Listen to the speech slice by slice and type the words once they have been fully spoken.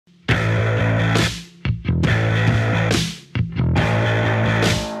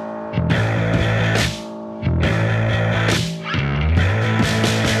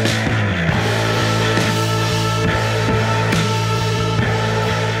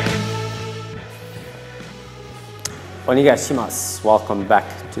Onegaishimasu. Welcome back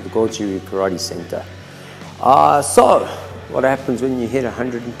to the Goju Karate Center. So, what happens when you hit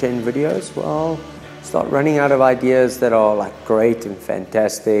 110 videos? Well, start running out of ideas that are like great and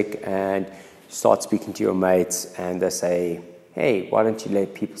fantastic, and you start speaking to your mates and they say, hey, why don't you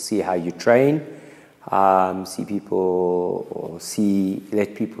let people see how you train? Let people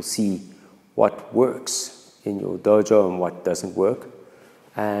see what works in your dojo and what doesn't work,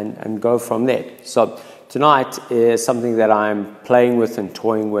 and go from there. So tonight is something that I'm playing with and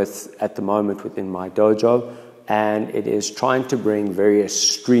toying with at the moment within my dojo, and it is trying to bring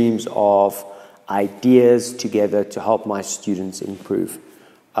various streams of ideas together to help my students improve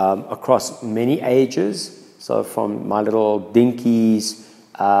across many ages. So from my little dinkies,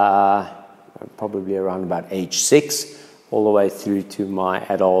 probably around about age 6, all the way through to my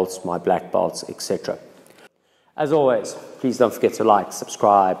adults, my black belts, etc. As always, please don't forget to like,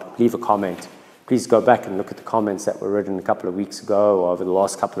 subscribe, leave a comment. Please go back and look at the comments that were written a couple of weeks ago or over the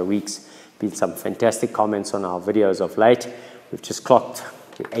last couple of weeks. Been some fantastic comments on our videos of late. We've just clocked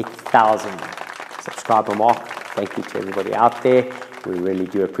the 8,000 subscriber mark. Thank you to everybody out there. We really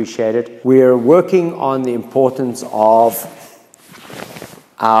do appreciate it. We're working on the importance of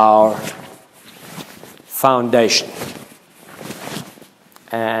our foundation.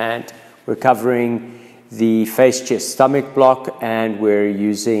 And we're covering the face, chest, stomach block, and we're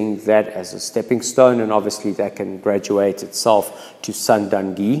using that as a stepping stone, and obviously that can graduate itself to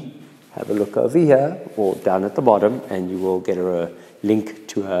Sandangi. Have a look over here or down at the bottom and you will get a link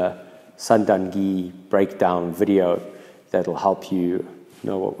to a Sandangi breakdown video that'll help you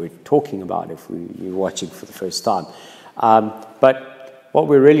know what we're talking about if you're watching for the first time. But what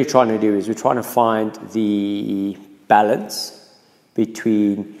we're really trying to do is we're trying to find the balance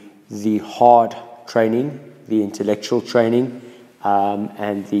between the hard training, the intellectual training,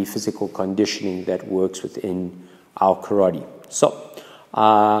 and the physical conditioning that works within our karate. So,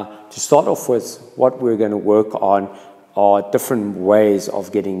 to start off with, what we're going to work on are different ways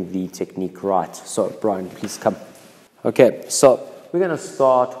of getting the technique right. So, Brian, please come. Okay, so we're going to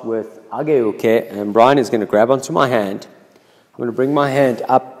start with ageuke, and Brian is going to grab onto my hand. I'm going to bring my hand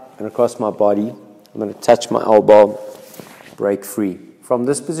up and across my body. I'm going to touch my elbow, break free. From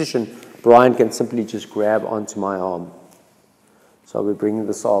this position, Brian can simply just grab onto my arm. So we're bringing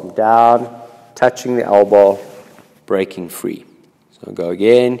this arm down, touching the elbow, breaking free. So go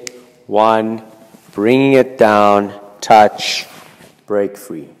again. 1, bringing it down, touch, break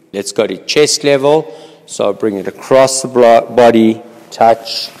free. Let's go to chest level. So bring it across the body,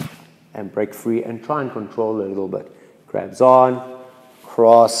 touch, and break free, and try and control it a little bit. Grabs on,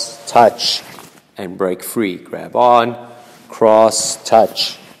 cross, touch, and break free. Grab on, cross,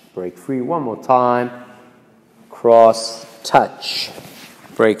 touch, break free. One more time. Cross, touch,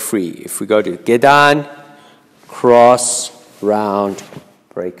 break free. If we go to gedan, cross, round,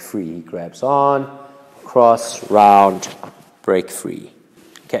 break free. Grabs on, cross, round, break free.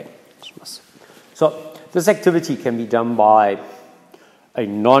 Okay. So this activity can be done by a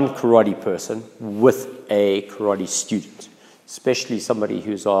non-karate person with a karate student, especially somebody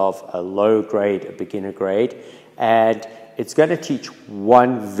who's of a low grade, a beginner grade, and it's going to teach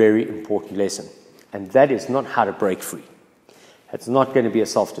one very important lesson, and that is not how to break free. It's not going to be a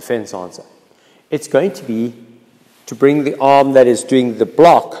self-defense answer. It's going to be to bring the arm that is doing the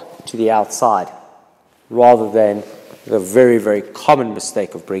block to the outside, rather than the very, very common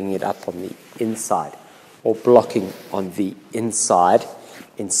mistake of bringing it up on the inside or blocking on the inside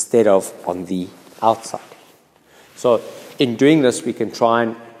instead of on the outside. So in doing this, we can try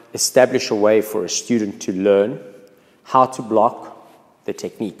and establish a way for a student to learn how to block the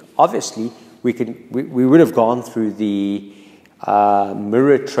technique. Obviously, we would have gone through the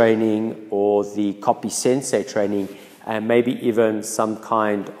mirror training or the copy sensei training, and maybe even some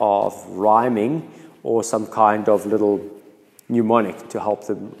kind of rhyming or some kind of little mnemonic to help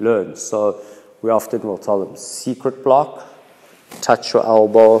them learn. So we often will tell them secret block, touch your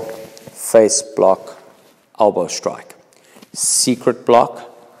elbow, face block, elbow strike. Secret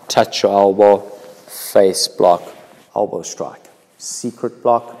block, touch your elbow, face block, elbow strike. Secret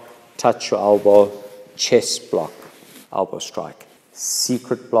block, touch your elbow, chest block, elbow strike.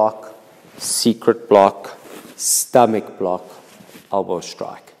 Secret block, stomach block, elbow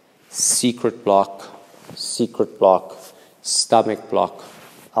strike. Secret block, stomach block,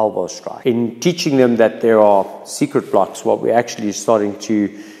 elbow strike. In teaching them that there are secret blocks, what we're actually starting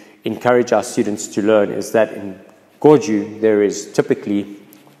to encourage our students to learn is that in Goju, there is typically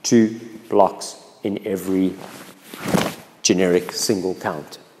 2 blocks in every generic single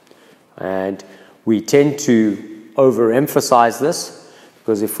count. And we tend to overemphasize this,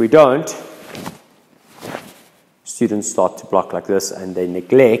 because if we don't, students start to block like this and they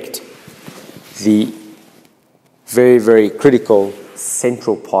neglect the very, very critical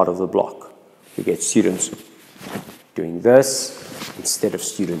central part of the block. We get students doing this instead of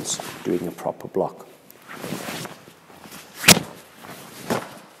students doing a proper block.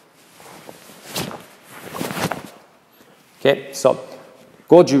 Okay, so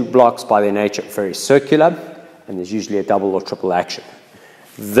Goju blocks by their nature are very circular, and there's usually a double or triple action.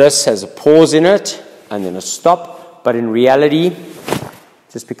 This has a pause in it and then a stop, but in reality, it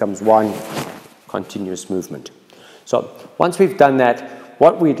just becomes one continuous movement. So once we've done that,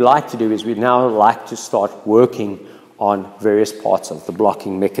 what we'd like to do is we'd now like to start working on various parts of the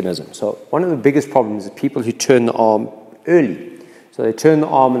blocking mechanism. So one of the biggest problems is people who turn the arm early. So they turn the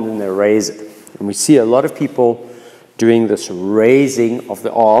arm and then they raise it. And we see a lot of people doing this raising of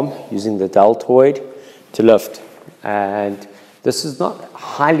the arm using the deltoid to lift. And this is not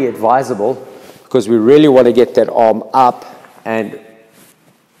highly advisable because we really want to get that arm up and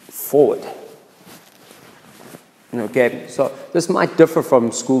forward. Okay, so this might differ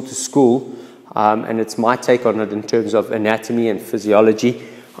from school to school, and it's my take on it in terms of anatomy and physiology.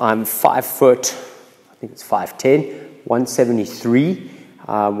 I'm 5 foot, I think it's 5'10", 173.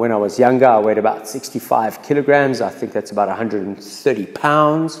 When I was younger, I weighed about 65 kilograms. I think that's about 130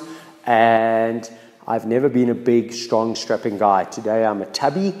 pounds. And I've never been a big, strong, strapping guy. Today I'm a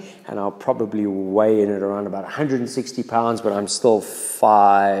tubby, and I'll probably weigh in at around about 160 pounds, but I'm still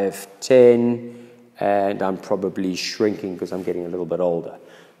 5'10", and I'm probably shrinking because I'm getting a little bit older.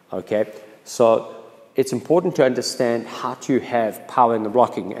 Okay, so it's important to understand how to have power in the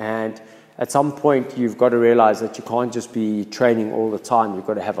blocking, and at some point you've got to realize that you can't just be training all the time. You've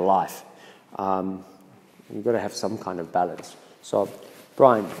got to have a life. You've got to have some kind of balance. So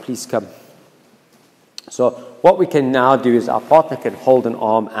Brian, please come. So what we can now do is our partner can hold an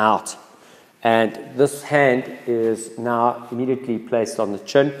arm out, and this hand is now immediately placed on the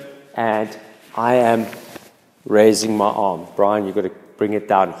chin, and I am raising my arm. Brian, you've got to bring it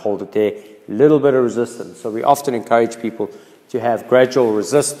down, hold it there. A little bit of resistance. So we often encourage people to have gradual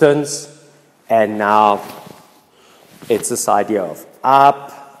resistance, and now it's this idea of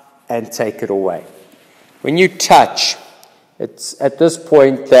up and take it away. When you touch, it's at this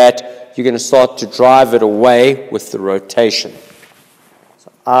point that you're going to start to drive it away with the rotation. So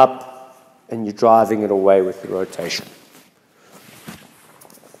up, and you're driving it away with the rotation.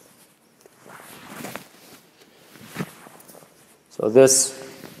 So this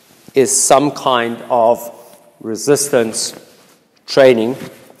is some kind of resistance training,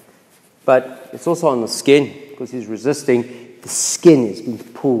 but it's also on the skin because he's resisting. The skin is being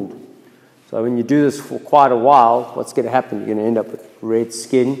pulled. So when you do this for quite a while, what's going to happen? You're going to end up with red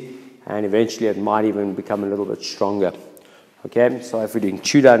skin, and eventually it might even become a little bit stronger. Okay, so if we're doing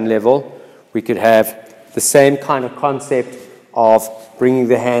Chudan level, we could have the same kind of concept of bringing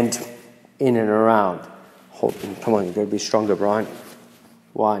the hand in and around. Come on, you've got to be stronger, Brian.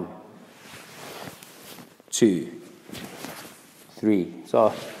 1, 2, 3.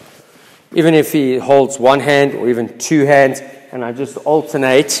 So even if he holds one hand or even two hands, and I just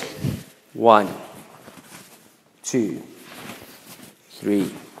alternate 1, 2,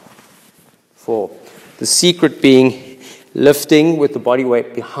 3, 4. The secret being lifting with the body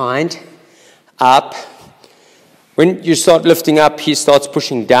weight behind, up. When you start lifting up, he starts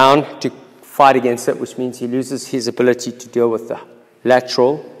pushing down to fight against it, which means he loses his ability to deal with the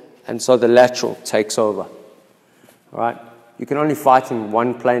lateral, and so the lateral takes over. All right? You can only fight in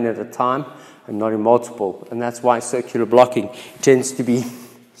one plane at a time and not in multiple, and that's why circular blocking tends to be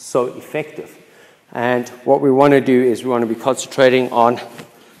so effective. And what we want to do is we want to be concentrating on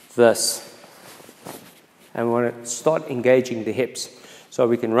this, and we want to start engaging the hips. So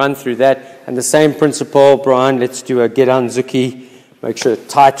we can run through that, and the same principle, Brian, let's do a Gedanzuki. Make sure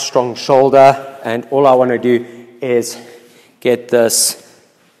tight, strong shoulder, and all I want to do is get this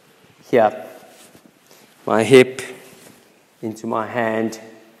here, my hip into my hand.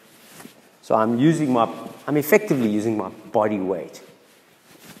 So I'm effectively using my body weight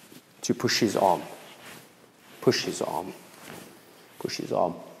to push his arm, push his arm, push his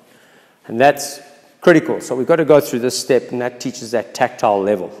arm. And that's critical. So we've got to go through this step, and that teaches that tactile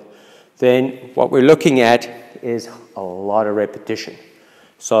level. Then what we're looking at is a lot of repetition.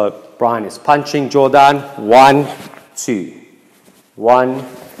 So Brian is punching, Jordan, 1, 2, 1,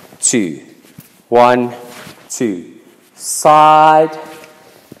 2, 1, 2, side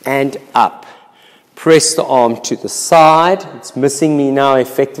and up. Press the arm to the side. It's missing me now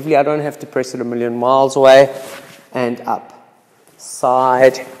effectively. I don't have to press it a million miles away. And up.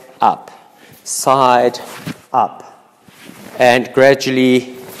 Side, up. Side, up. And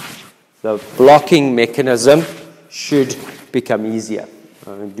gradually the blocking mechanism should become easier.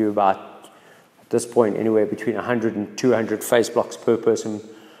 I'm going to do about, at this point, anywhere between 100 and 200 face blocks per person,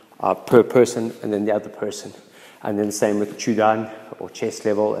 and then the other person. And then same with chudan, or chest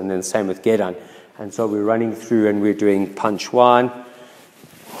level, and then same with gedan. And so we're running through and we're doing punch 1,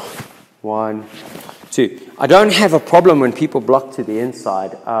 1, 2. I don't have a problem when people block to the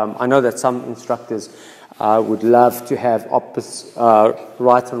inside. I know that some instructors would love to have opposite,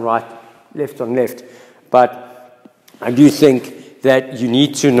 right on right, left on left. But I do think that you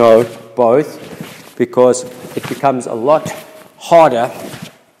need to know both, because it becomes a lot harder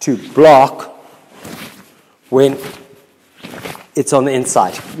to block when it's on the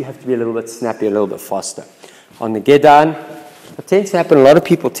inside. You have to be a little bit snappy, a little bit faster. On the gedan, what tends to happen, a lot of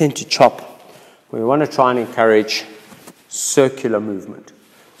people tend to chop. We want to try and encourage circular movement.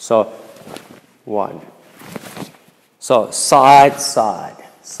 So, 1. So, side, side,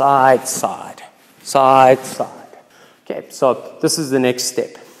 side, side, side, side. Okay, so this is the next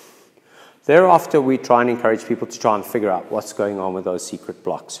step. Thereafter, we try and encourage people to try and figure out what's going on with those secret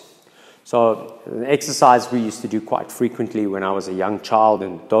blocks. So, an exercise we used to do quite frequently when I was a young child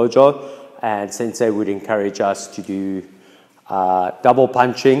in dojo, and Sensei would encourage us to do double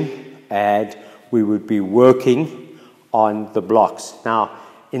punching, and we would be working on the blocks. Now,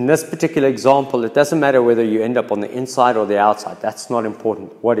 in this particular example, it doesn't matter whether you end up on the inside or the outside. That's not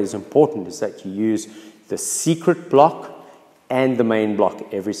important. What is important is that you use the secret block and the main block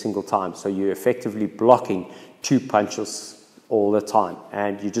every single time. So you're effectively blocking 2 punches all the time.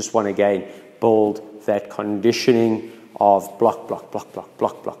 And you just want to, again, build that conditioning of block, block, block, block,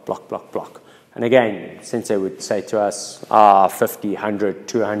 block, block, block, block, block. And again, Sensei would say to us, 50, 100,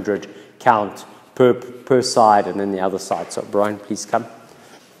 200 count per side, and then the other side. So Brian, please come.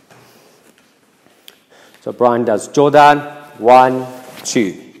 So Brian does Jodan, 1,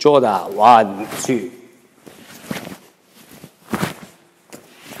 2. Jodan, 1, 2.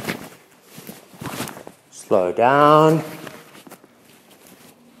 Slow down.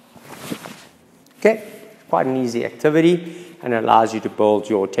 Okay, quite an easy activity, and it allows you to build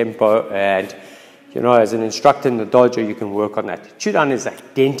your tempo. And you know, as an instructor in the dojo, you can work on that. Chudan is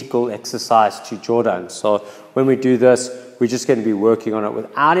identical exercise to Jodan. So when we do this, we're just going to be working on it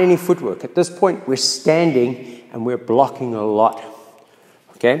without any footwork. At this point, we're standing and we're blocking a lot.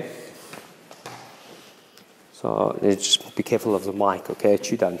 Okay? So let's just be careful of the mic. Okay?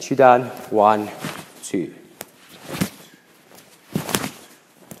 Chudan, Chudan, 1, 2.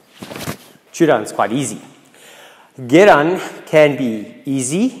 Chudan is quite easy. Gedan can be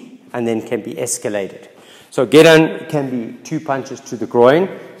easy and then can be escalated. So gedan can be 2 punches to the groin.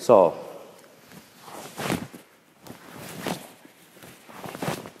 So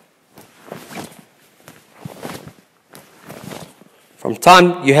from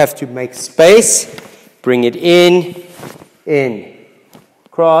time you have to make space, bring it in,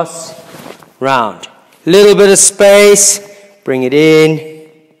 cross, round. Little bit of space, bring it in,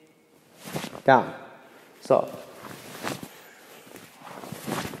 down. So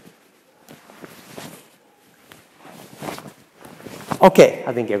okay,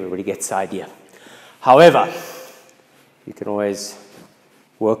 I think everybody gets the idea. However, you can always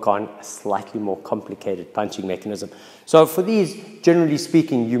work on a slightly more complicated punching mechanism. So for these, generally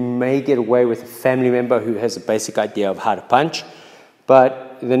speaking, you may get away with a family member who has a basic idea of how to punch,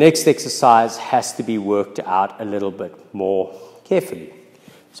 but the next exercise has to be worked out a little bit more carefully.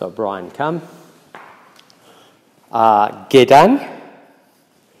 So Brian, come. Gedan,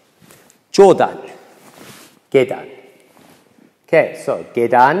 Jodan, Gedan. Okay, so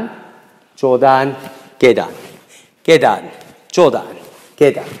Gedan, Jodan, Gedan, Gedan, Jodan,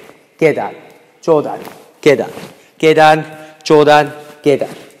 Gedan, Gedan, Jodan, Gedan, Gedan, Jodan,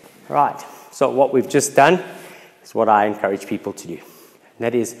 Gedan. Right, so what we've just done is what I encourage people to do. And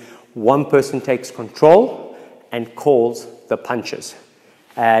that is, one person takes control and calls the punches.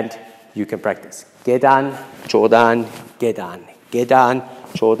 And you can practice Gedan, Jodan, Gedan, Gedan,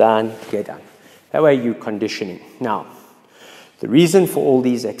 Jodan, Gedan. That way you're conditioning. Now, the reason for all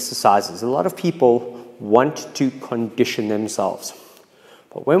these exercises, a lot of people want to condition themselves.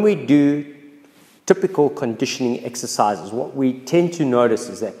 But when we do typical conditioning exercises, what we tend to notice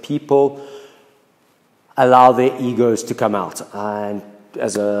is that people allow their egos to come out. And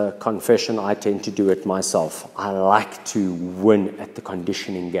as a confession, I tend to do it myself. I like to win at the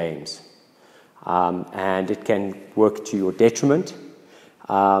conditioning games. And it can work to your detriment.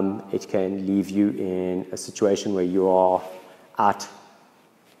 It can leave you in a situation where you are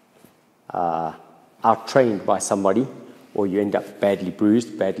out-trained by somebody, or you end up badly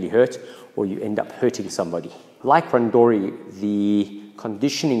bruised, badly hurt, or you end up hurting somebody. Like Randori, the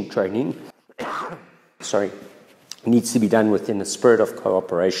conditioning training needs to be done within a spirit of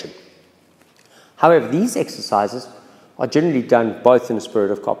cooperation. However, these exercises are generally done both in a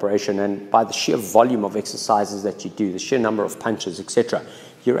spirit of cooperation, and by the sheer volume of exercises that you do, the sheer number of punches, etc.,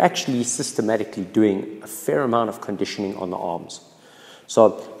 you're actually systematically doing a fair amount of conditioning on the arms.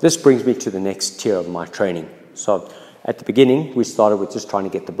 So this brings me to the next tier of my training. So at the beginning, we started with just trying to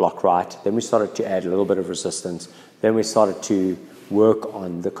get the block right. Then we started to add a little bit of resistance. Then we started to work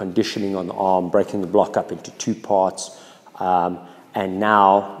on the conditioning on the arm, breaking the block up into two parts, and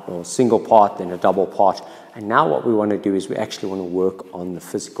now, a single part, then a double part. And now what we want to do is we actually want to work on the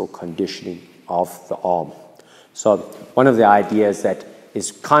physical conditioning of the arm. So one of the ideas that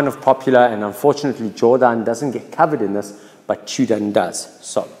is kind of popular, and unfortunately Jordan doesn't get covered in this, but Chudan does.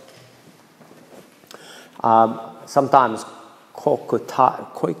 So sometimes kokutai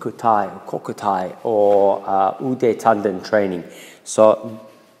or ude tanden training. So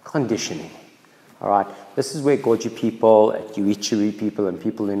conditioning. All right. This is where Goju people, Yuichiri people, and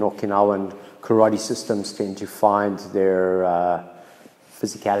people in Okinawan karate systems tend to find their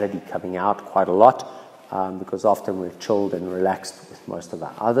physicality coming out quite a lot, because often we're chilled and relaxed with most of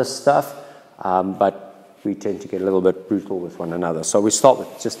our other stuff, but we tend to get a little bit brutal with one another. So we start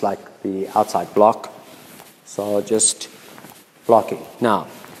with just like the outside block. So just blocking. Now,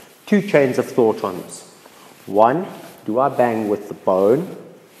 two chains of thought on this. One, do I bang with the bone?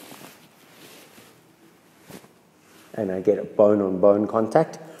 And I get a bone-on-bone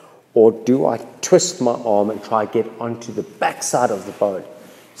contact, or do I twist my arm and try to get onto the backside of the bone?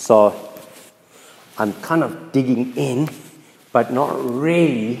 So I'm kind of digging in, but not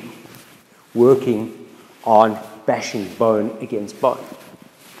really working on bashing bone against bone.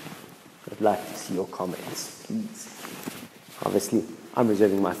 I'd like to see your comments, please. Obviously, I'm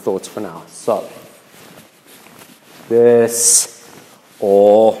reserving my thoughts for now. So this,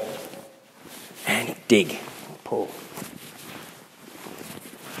 or, and dig, pull.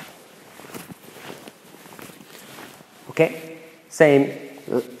 Okay, same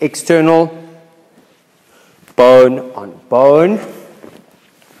external, bone on bone.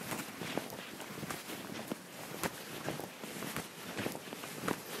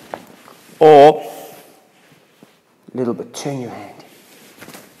 Or, a little bit, turn your hand,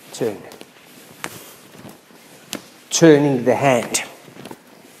 turn. Turning the hand.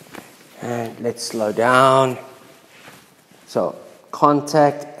 And let's slow down. So,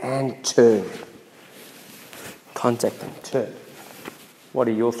 contact and turn. Contact and turn. What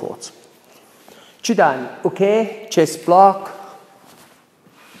are your thoughts? Chudan, okay, chest block.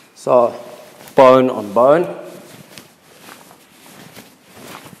 So, bone on bone.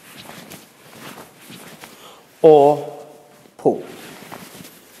 Or pull.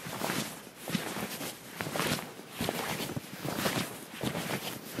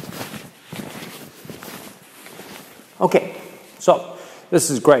 Okay, so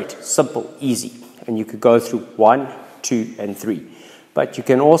this is great, simple, easy. And you could go through 1, 2, and 3. But you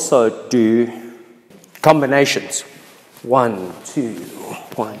can also do combinations. 1, 2,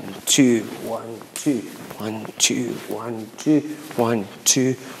 1, 2, 1, 2, 1, 2, 1, 2, 1,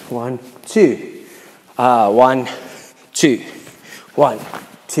 2, 1, 2. 1, 2, 1,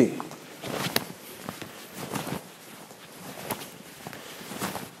 2.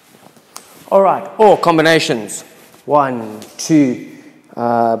 All right, or combinations. 1, 2,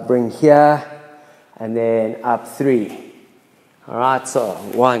 bring here, and then up 3. All right, so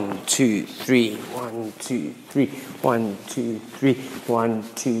 1, 2, 3, 1, 2, 3, 1, 2, 3, 1,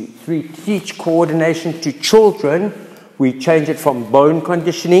 2, 3. To teach coordination to children, we change it from bone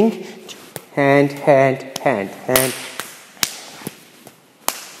conditioning to hand, hand, hand, hand.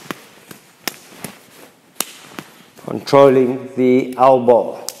 Controlling the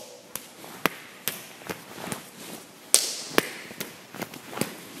elbow.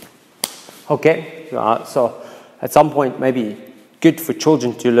 Okay, so at some point maybe good for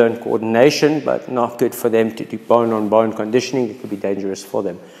children to learn coordination, but not good for them to do bone-on-bone conditioning. It could be dangerous for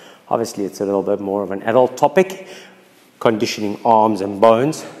them. Obviously, it's a little bit more of an adult topic, conditioning arms and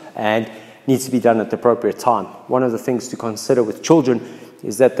bones, and needs to be done at the appropriate time. One of the things to consider with children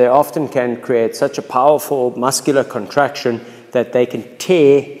is that they often can create such a powerful muscular contraction that they can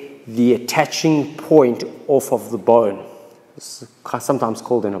tear the attaching point off of the bone. It's sometimes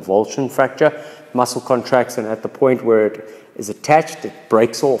called an avulsion fracture. Muscle contracts, and at the point where it is attached, it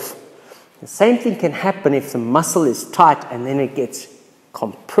breaks off. The same thing can happen if the muscle is tight and then it gets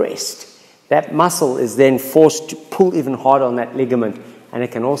compressed. That muscle is then forced to pull even harder on that ligament, and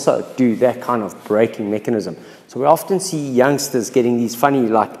it can also do that kind of braking mechanism. So we often see youngsters getting these funny,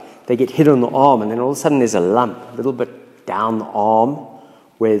 like they get hit on the arm and then all of a sudden there's a lump a little bit down the arm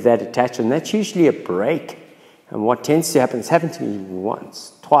where that attached, and that's usually a break. And what tends to happen, it's happened to me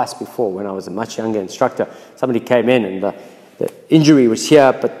once, twice before when I was a much younger instructor. Somebody came in and the injury was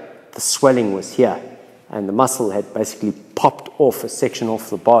here, but the swelling was here. And the muscle had basically popped off a section off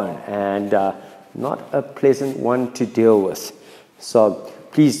the bone, and not a pleasant one to deal with. So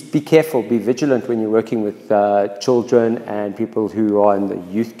please be careful, be vigilant when you're working with children and people who are in the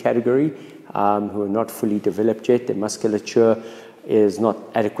youth category, who are not fully developed yet. Their musculature is not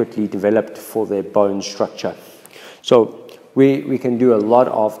adequately developed for their bone structure. So we can do a lot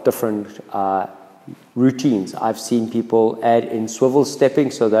of different routines. I've seen people add in swivel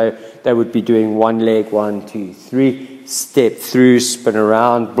stepping, so they would be doing one leg, 1, 2, 3, step through, spin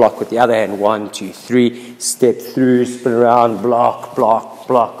around, block with the other hand, 1, 2, 3, step through, spin around, block, block,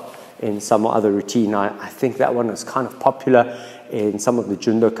 block in some other routine. I think that one is kind of popular in some of the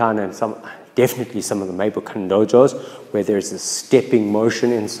Jundokan and definitely some of the Mailbag dojos, where there's a stepping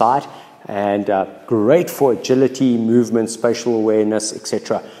motion inside, and great for agility, movement, spatial awareness,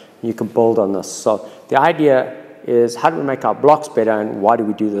 etc. You can build on this. So the idea is, how do we make our blocks better, and why do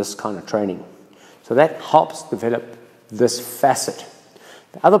we do this kind of training? So that helps develop this facet.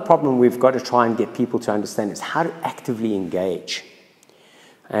 The other problem we've got to try and get people to understand is how to actively engage.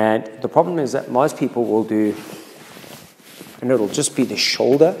 And the problem is that most people will do, and it'll just be the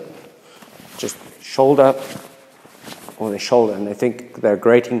shoulder, just shoulder or the shoulder, and they think they're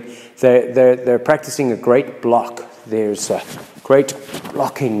they're practicing a great block. There's a great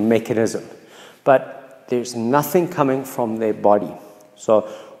blocking mechanism, but there's nothing coming from their body. So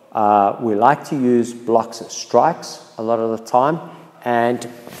we like to use blocks as strikes a lot of the time, and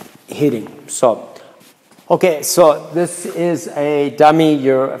hitting. So, okay, so this is a dummy.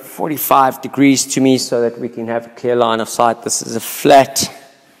 You're at 45 degrees to me so that we can have a clear line of sight. This is a flat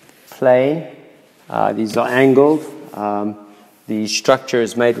plane. These are angled. The structure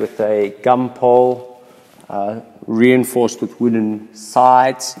is made with a gum pole, reinforced with wooden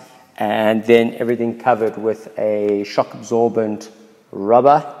sides, and then everything covered with a shock absorbent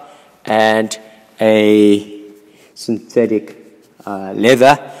rubber and a synthetic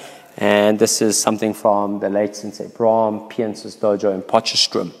leather. And this is something from the late Sensei Brahm, Pience's dojo in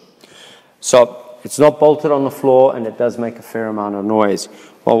Potchefstroom. So it's not bolted on the floor, and it does make a fair amount of noise.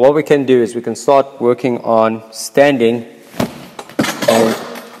 Well, what we can do is we can start working on standing and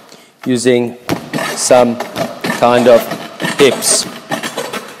using some kind of hips.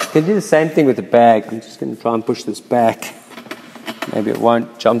 You can do the same thing with the bag. I'm just going to try and push this back. Maybe it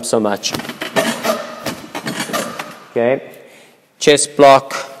won't jump so much. Okay, chest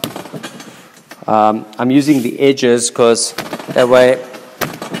block. I'm using the edges because that way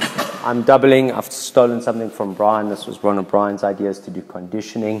I'm doubling. I've stolen something from Brian. This was one of Brian's ideas to do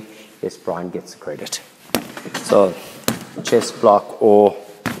conditioning. Yes, Brian gets the credit. So chest block, or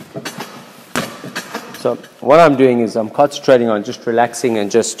so what I'm doing is I'm concentrating on just relaxing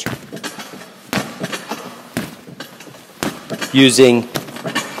and just using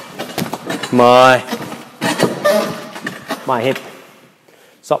my hip.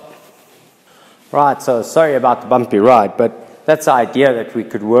 So, right, so sorry about the bumpy ride, but that's the idea that we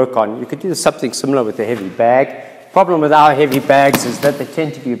could work on. You could do something similar with a heavy bag. Problem with our heavy bags is that they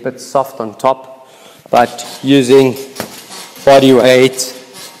tend to be a bit soft on top, but using body weight,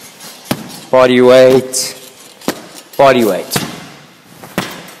 body weight, body weight,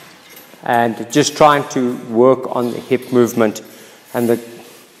 and just trying to work on the hip movement and the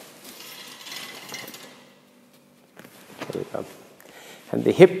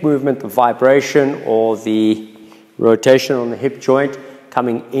hip movement, the vibration or the rotation on the hip joint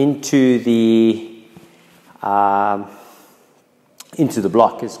coming into the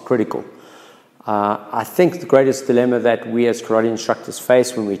block is critical. I think the greatest dilemma that we as karate instructors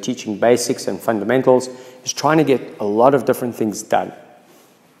face when we're teaching basics and fundamentals is trying to get a lot of different things done.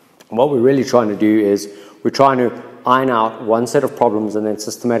 And what we're really trying to do is we're trying to iron out one set of problems and then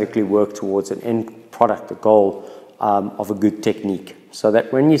systematically work towards an end product, a goal of a good technique. So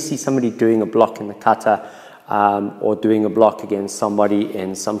that when you see somebody doing a block in the kata or doing a block against somebody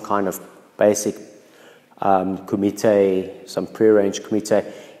in some kind of basic kumite, some prearranged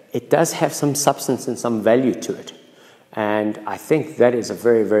kumite, it does have some substance and some value to it. And I think that is a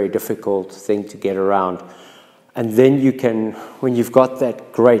very, very difficult thing to get around. And then you can, when you've got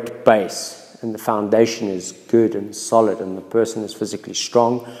that great base and the foundation is good and solid and the person is physically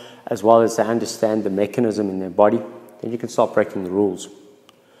strong, as well as they understand the mechanism in their body, then you can start breaking the rules.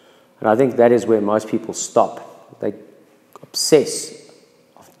 And I think that is where most people stop. They obsess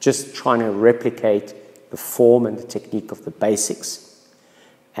of just trying to replicate the form and the technique of the basics.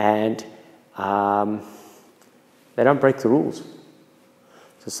 And they don't break the rules.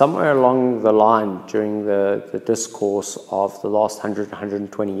 So somewhere along the line during the discourse of the last 100,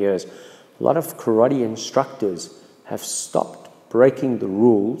 120 years, a lot of karate instructors have stopped breaking the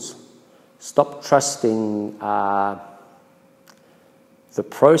rules, stopped trusting the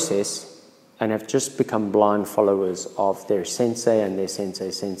process, and have just become blind followers of their sensei and their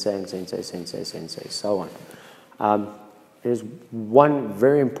sensei, sensei, and sensei, sensei, sensei, so on. There's one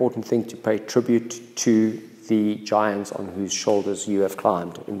very important thing to pay tribute to the giants on whose shoulders you have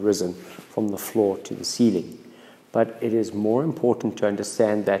climbed and risen from the floor to the ceiling. But it is more important to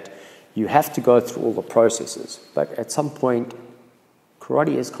understand that you have to go through all the processes. But at some point,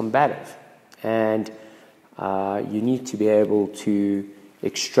 karate is combative, and you need to be able to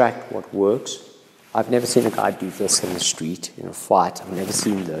extract what works. I've never seen a guy do this in the street in a fight. I've never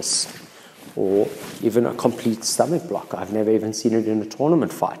seen this. Or even a complete stomach block. I've never even seen it in a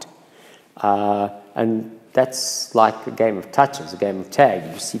tournament fight. And that's like a game of touches, a game of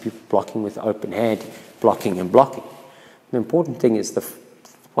tag. You see people blocking with open hand, blocking and blocking. The important thing is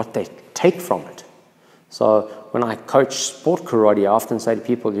what they take from it. So when I coach sport karate, I often say to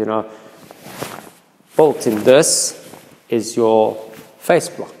people, you know, built in this is your face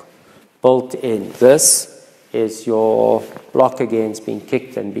block. Built in this is your block against being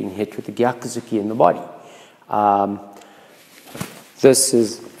kicked and being hit with the gyakuzuki in the body. This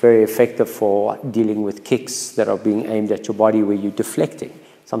is very effective for dealing with kicks that are being aimed at your body where you're deflecting.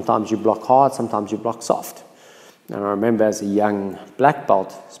 Sometimes you block hard, sometimes you block soft. And I remember as a young black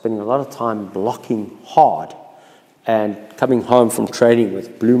belt spending a lot of time blocking hard and coming home from training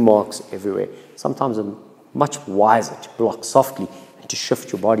with blue marks everywhere. Sometimes I'm much wiser to block softly and to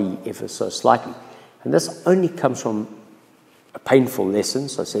shift your body ever so slightly. And this only comes from a painful lesson,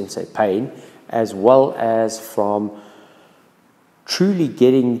 so sensei pain, as well as from truly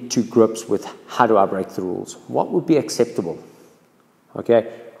getting to grips with how do I break the rules. What would be acceptable?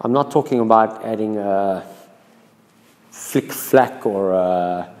 Okay, I'm not talking about adding a flick-flack or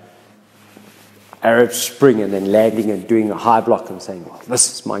a Arab Spring and then landing and doing a high block and saying, well,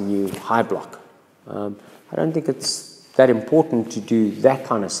 this is my new high block. I don't think it's that important to do that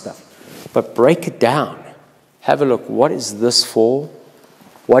kind of stuff. But break it down. Have a look. What is this for?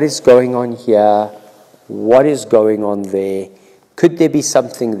 What is going on here? What is going on there? Could there be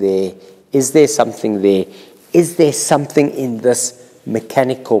something there? Is there something there? Is there something in this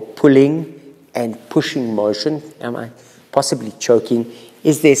mechanical pulling and pushing motion? Am I possibly choking?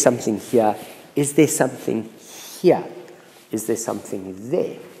 Is there something here? Is there something here? Is there something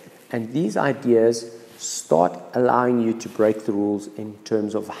there? And these ideas start allowing you to break the rules in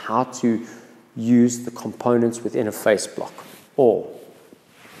terms of how to use the components within a face block or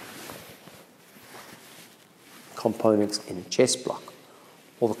components in a chest block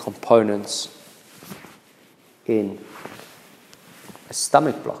or the components in a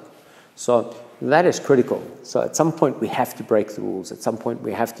stomach block. So that is critical. So at some point we have to break the rules. At some point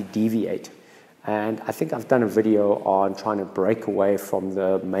we have to deviate. And I think I've done a video on trying to break away from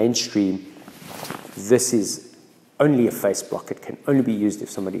the mainstream. This is only a face block. It can only be used if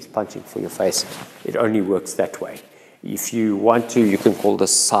somebody's punching for your face. It only works that way. If you want to, you can call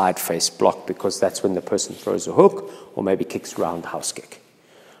this side face block because that's when the person throws a hook or maybe kicks a roundhouse kick.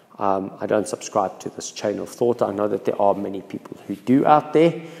 I don't subscribe to this chain of thought. I know that there are many people who do out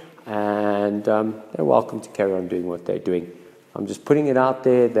there, and they're welcome to carry on doing what they're doing. I'm just putting it out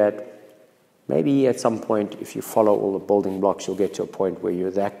there that maybe at some point, if you follow all the building blocks, you'll get to a point where you're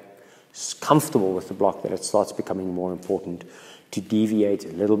that comfortable with the block that it starts becoming more important to deviate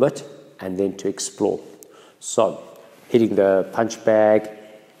a little bit and then to explore. So, hitting the punch bag,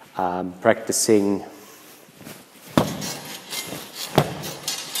 practicing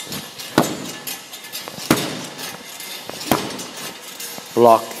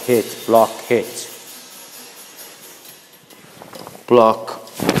block, hit, block, hit,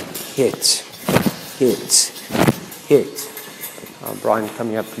 hit. Brian, come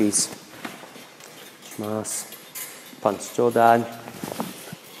here, please. Punch Jordan.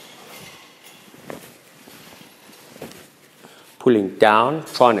 Pulling down,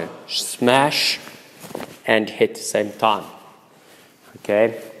 trying to smash and hit at the same time.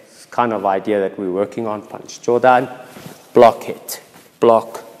 Okay, it's kind of idea that we're working on. Punch Jordan, block, hit.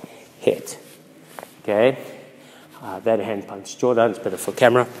 Okay, that hand punch Jordan is better for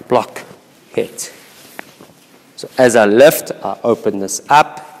camera. Block, hit. So as I lift, I open this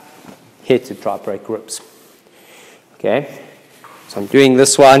up, hit to try break grips. Okay, so I'm doing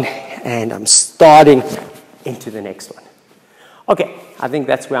this one and I'm starting into the next one. Okay, I think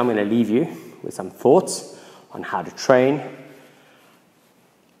that's where I'm going to leave you with some thoughts on how to train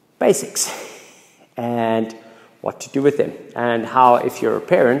basics. And what to do with them, and how, if you're a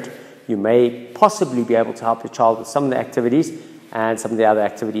parent, you may possibly be able to help your child with some of the activities, and some of the other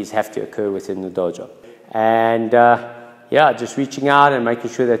activities have to occur within the dojo. And yeah, just reaching out and making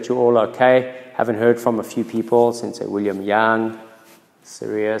sure that you're all okay. Haven't heard from a few people, Sensei William Young,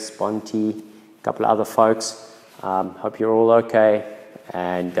 Sirius, Bonte, a couple of other folks. Hope you're all okay.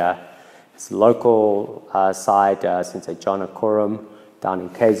 And it's the local side, Sensei John Akorum down in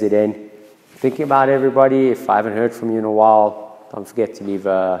KZN. Thinking about everybody. If I haven't heard from you in a while, don't forget to leave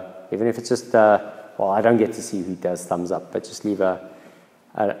even if it's just, well, I don't get to see who does thumbs up, but just leave a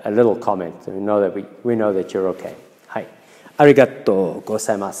little comment. We know that you're okay. Hi. Arigato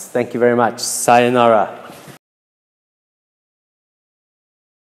gozaimasu. Thank you very much. Sayonara.